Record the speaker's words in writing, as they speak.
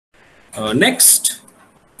Next,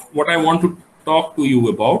 what I want to talk to you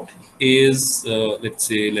about is,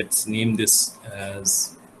 let's name this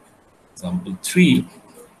as example 3.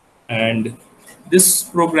 And this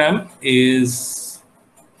program is,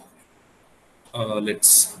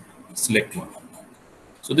 let's select one.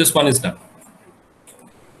 So this one is done.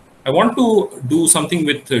 I want to do something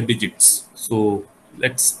with digits. So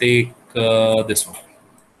let's take this one.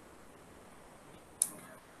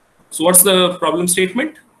 So what's the problem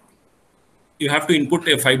statement? You have to input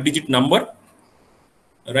a 5-digit number,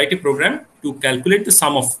 write a program to calculate the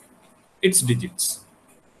sum of its digits.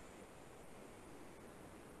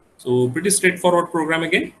 So pretty straightforward program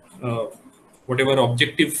again. Whatever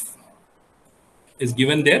objective is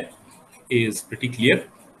given there is pretty clear.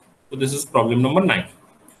 So this is problem number 9.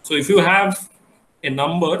 So if you have a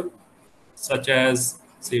number such as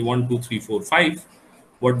say 1, 2, 3, 4, 5,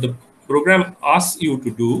 what the program asks you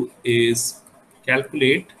to do is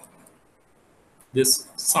calculate this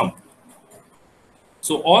sum.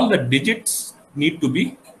 So all the digits need to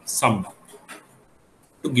be summed up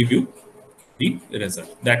to give you the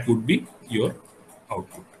result. That would be your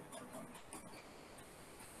output.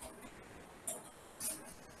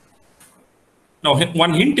 Now,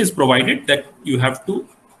 one hint is provided that you have to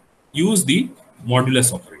use the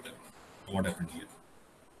modulus operator. What happened here?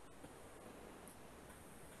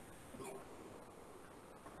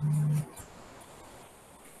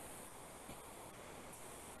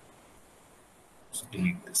 So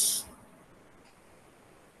delete this.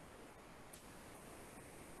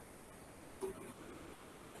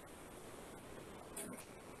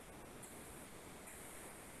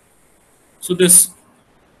 So this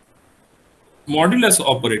modulus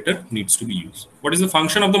operator needs to be used. What is the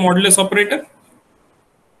function of the modulus operator?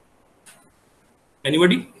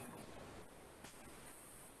 Anybody?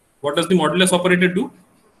 What does the modulus operator do?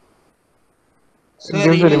 It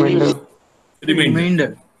gives a remainder.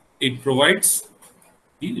 Remainder. It provides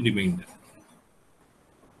the remainder.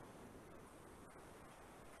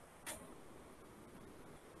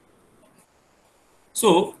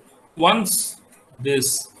 So once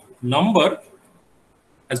this number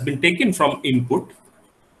has been taken from input,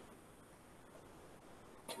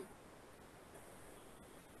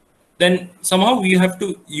 then somehow we have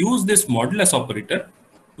to use this modulus operator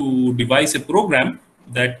to devise a program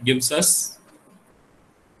that gives us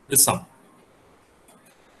the sum.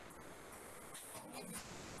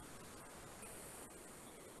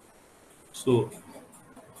 So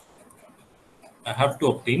I have to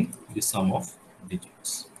obtain the sum of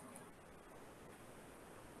digits.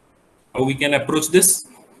 How we can approach this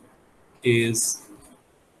is,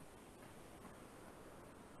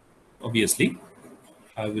 obviously,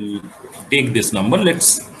 I will take this number.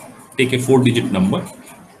 Let's take a 4-digit number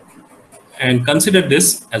and consider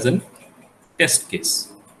this as a test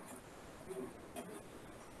case.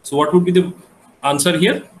 So what would be the answer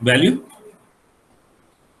here? Value.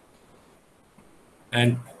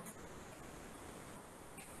 And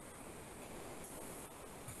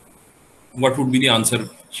what would be the answer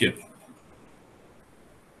here?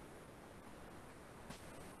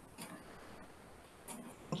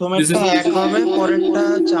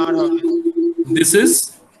 This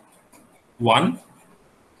is 1.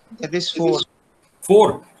 That is 4.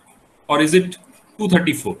 4. Or is it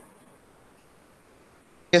 234?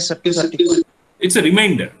 Yes, sir, 234. It's a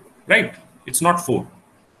remainder, right? It's not 4.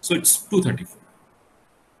 So it's 234.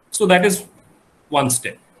 So that is one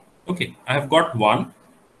step. Okay, I have got 1.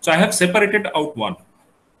 So I have separated out 1.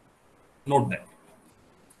 Note that.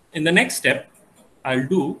 In the next step, I'll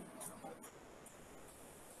do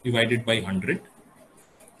divided by 100.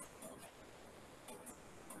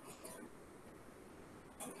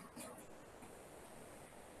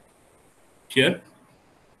 Here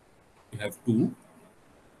you have 2.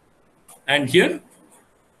 And here you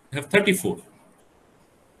have 34.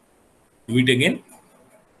 Do it again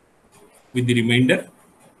with the remainder,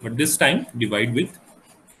 but this time divide with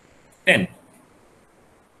 10.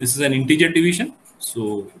 This is an integer division,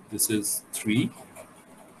 so this is 3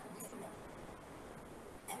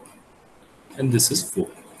 and this is 4.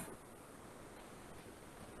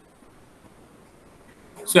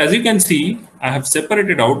 So as you can see, I have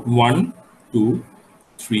separated out 1, 2,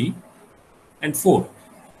 3 and 4.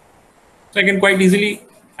 So I can quite easily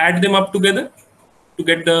add them up together to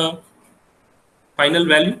get the final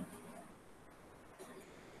value.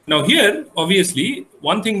 Now here, obviously,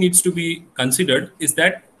 one thing needs to be considered is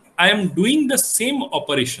that I am doing the same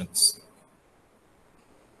operations.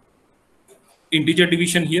 Integer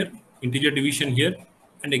division here,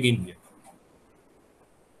 and again here.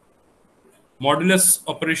 Modulus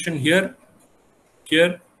operation here,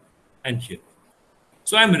 here, and here.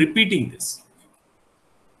 So I'm repeating this.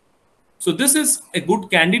 So this is a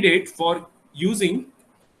good candidate for using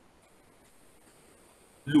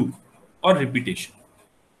loop or repetition.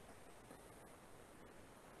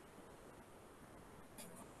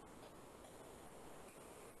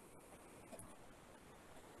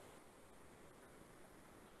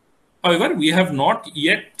 However, we have not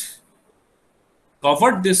yet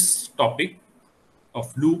covered this topic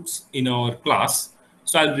of loops in our class,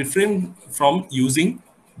 so I'll refrain from using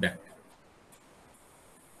that.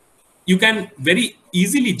 You can very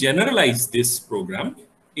easily generalize this program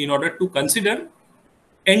in order to consider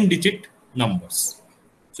n-digit numbers.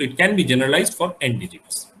 So it can be generalized for n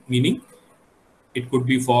digits, meaning it could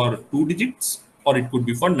be for 2 digits or it could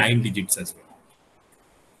be for 9 digits as well.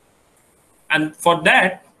 And for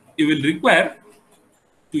that, you will require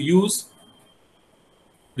to use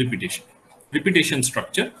repetition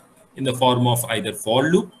structure in the form of either for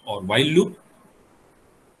loop or while loop,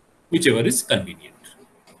 whichever is convenient.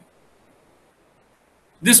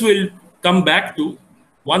 This will come back to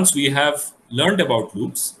once we have learned about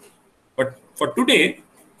loops. But for today,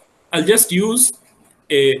 I'll just use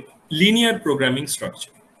a linear programming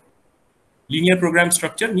structure. Linear program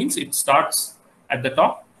structure means it starts at the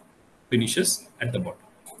top, finishes at the bottom.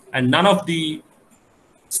 And none of the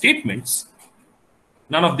statements,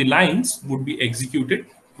 none of the lines would be executed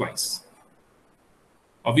twice.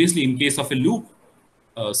 Obviously, in case of a loop,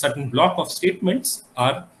 a certain block of statements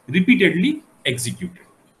are repeatedly executed.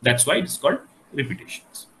 That's why it's called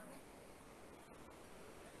repetitions.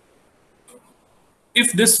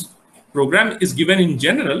 If this program is given in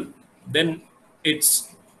general, then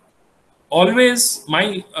it's always,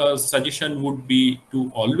 my suggestion would be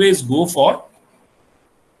to always go for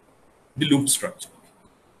the loop structure,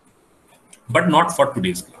 but not for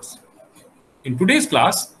today's class. In today's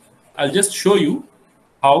class, I'll just show you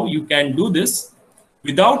how you can do this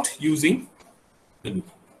without using the loop.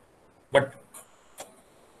 But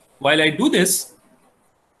while I do this,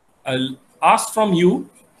 I'll ask from you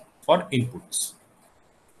for inputs.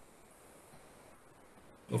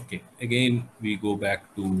 Okay, again, we go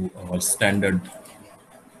back to our standard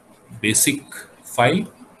basic file.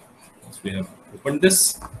 So we have opened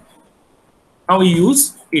this. Now we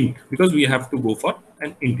use int because we have to go for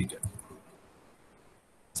an integer.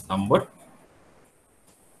 Number.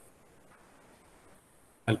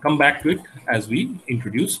 I'll come back to it as we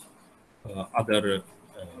introduce other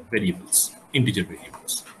variables, integer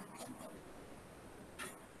variables.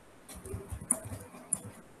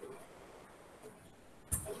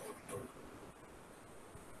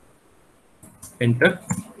 Enter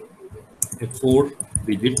a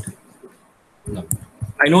 4-digit number.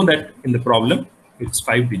 I know that in the problem it's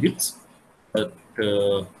 5 digits, but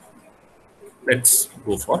let's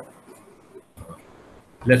go for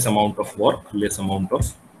less amount of work, less amount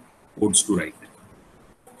of codes to write.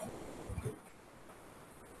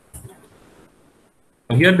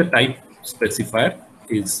 Now here the type specifier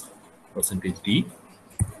is %d.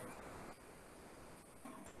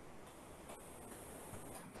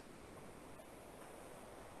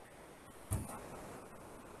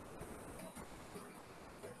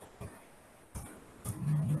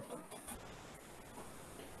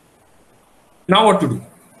 Now what to do?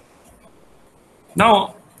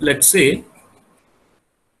 Now let's say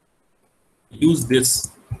use this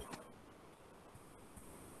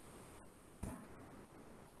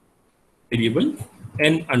variable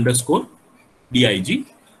n_dig.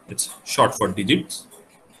 It's short for digits.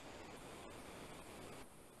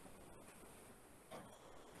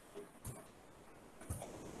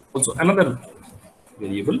 Also another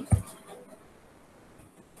variable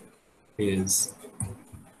is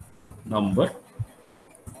number.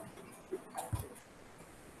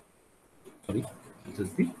 Sorry, this is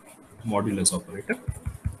the modulus operator.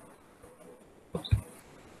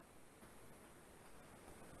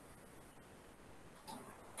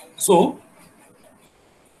 So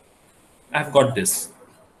I've got this.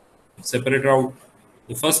 Separate out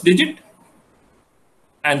the first digit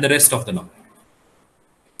and the rest of the number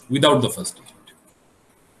without the first digit.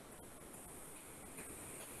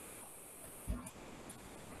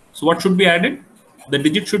 So what should be added? The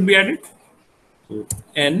digit should be added. So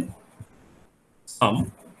n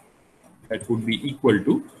sum, that would be equal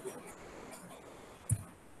to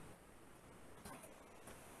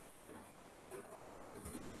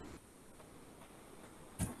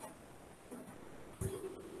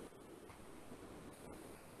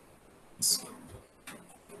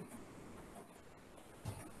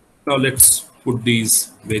now let's put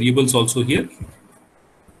these variables also here,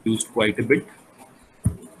 used quite a bit.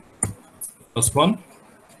 First one,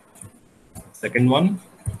 second one,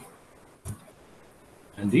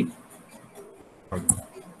 and the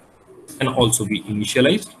can also be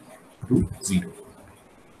initialized to 0.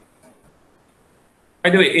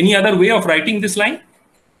 By the way, any other way of writing this line?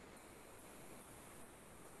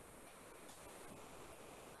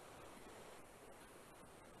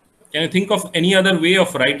 Can you think of any other way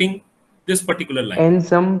of writing this particular line? N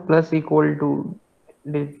sum plus equal to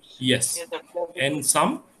dips. Yes, n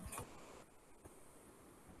sum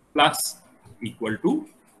plus equal to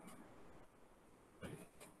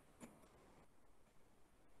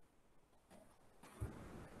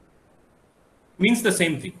means the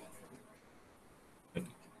same thing. Okay.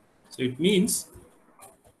 So it means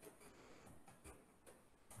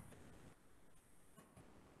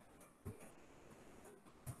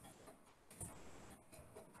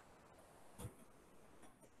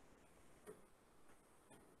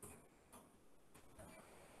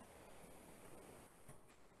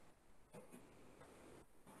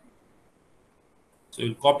so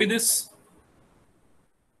you'll copy this.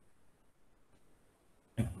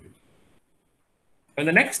 And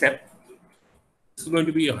the next step, this is going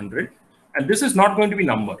to be 100, and this is not going to be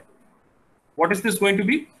number. What is this going to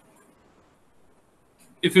be?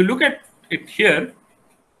 If you look at it here,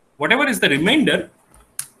 whatever is the remainder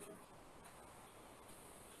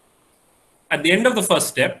at the end of the first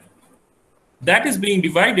step, that is being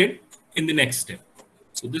divided in the next step.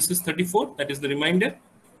 So this is 34, that is the remainder,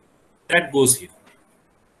 that goes here.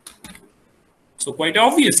 So quite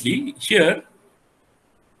obviously here,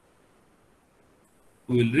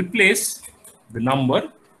 we will replace the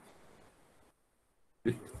number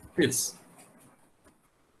with this.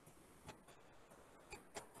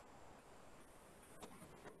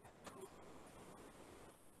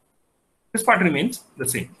 This part remains the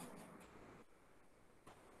same.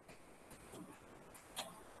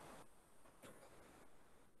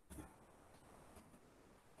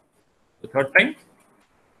 The third time,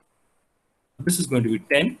 this is going to be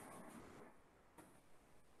 10.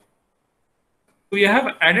 We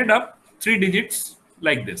have added up 3 digits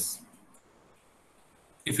like this.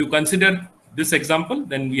 If you consider this example,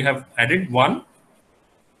 then we have added 1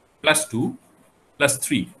 plus 2 plus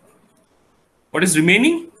 3. What is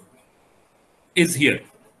remaining is here.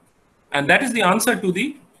 And that is the answer to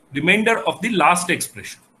the remainder of the last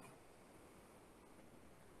expression.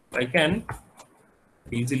 I can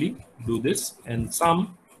easily do this, and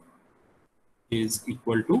sum is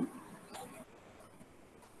equal to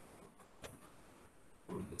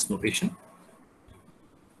this notation.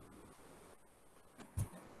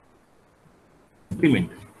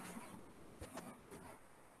 Remainder.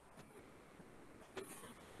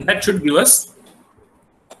 That should give us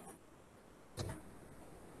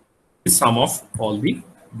the sum of all the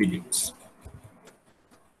digits.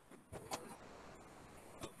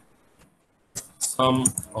 Sum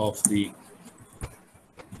of the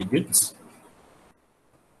digits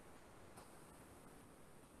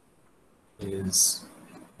is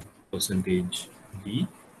percentage D .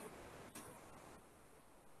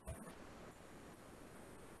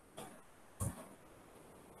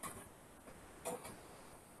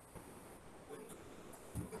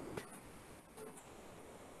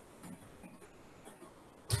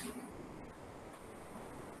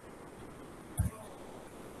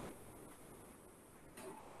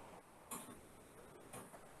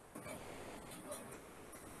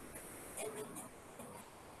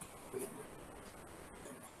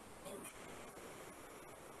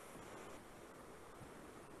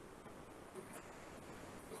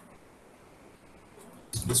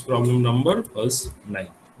 This problem number was 9.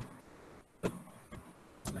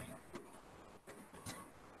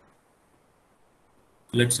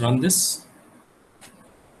 Let's run this.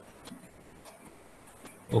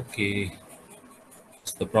 Okay,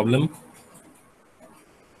 what's the problem?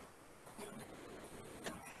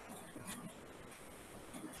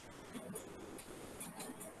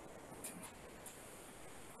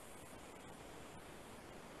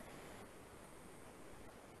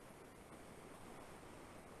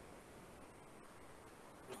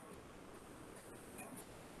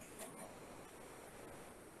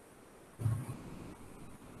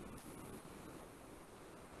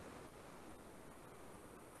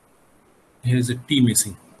 Here is a T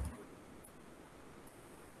missing.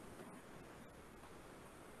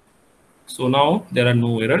 So now there are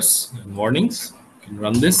no errors and warnings. You can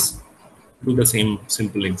run this, do the same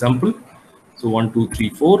simple example. So 1, 2, 3,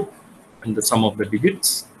 4, and the sum of the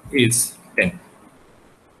digits is 10.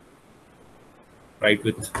 Right,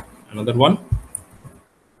 with another one.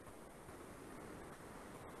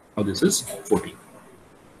 Now this is 14.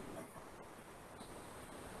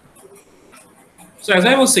 So as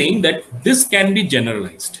I was saying, that this can be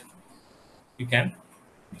generalized. You can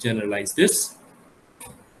generalize this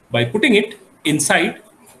by putting it inside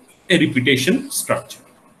a repetition structure.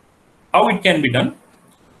 How it can be done,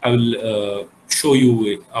 I will show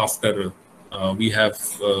you after we have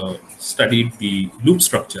studied the loop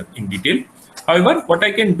structure in detail. However, what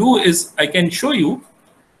I can do is I can show you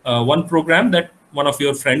one program that one of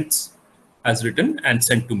your friends has written and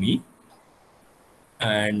sent to me.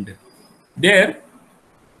 And there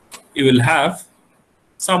you will have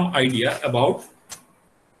some idea about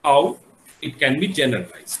how it can be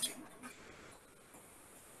generalized.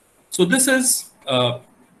 So this is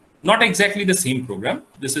not exactly the same program.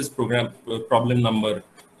 This is problem number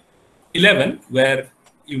 11, where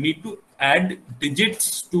you need to add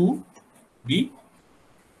digits to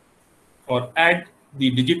add the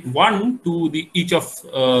digit 1 to each of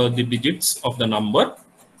the digits of the number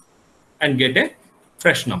and get a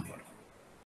fresh number.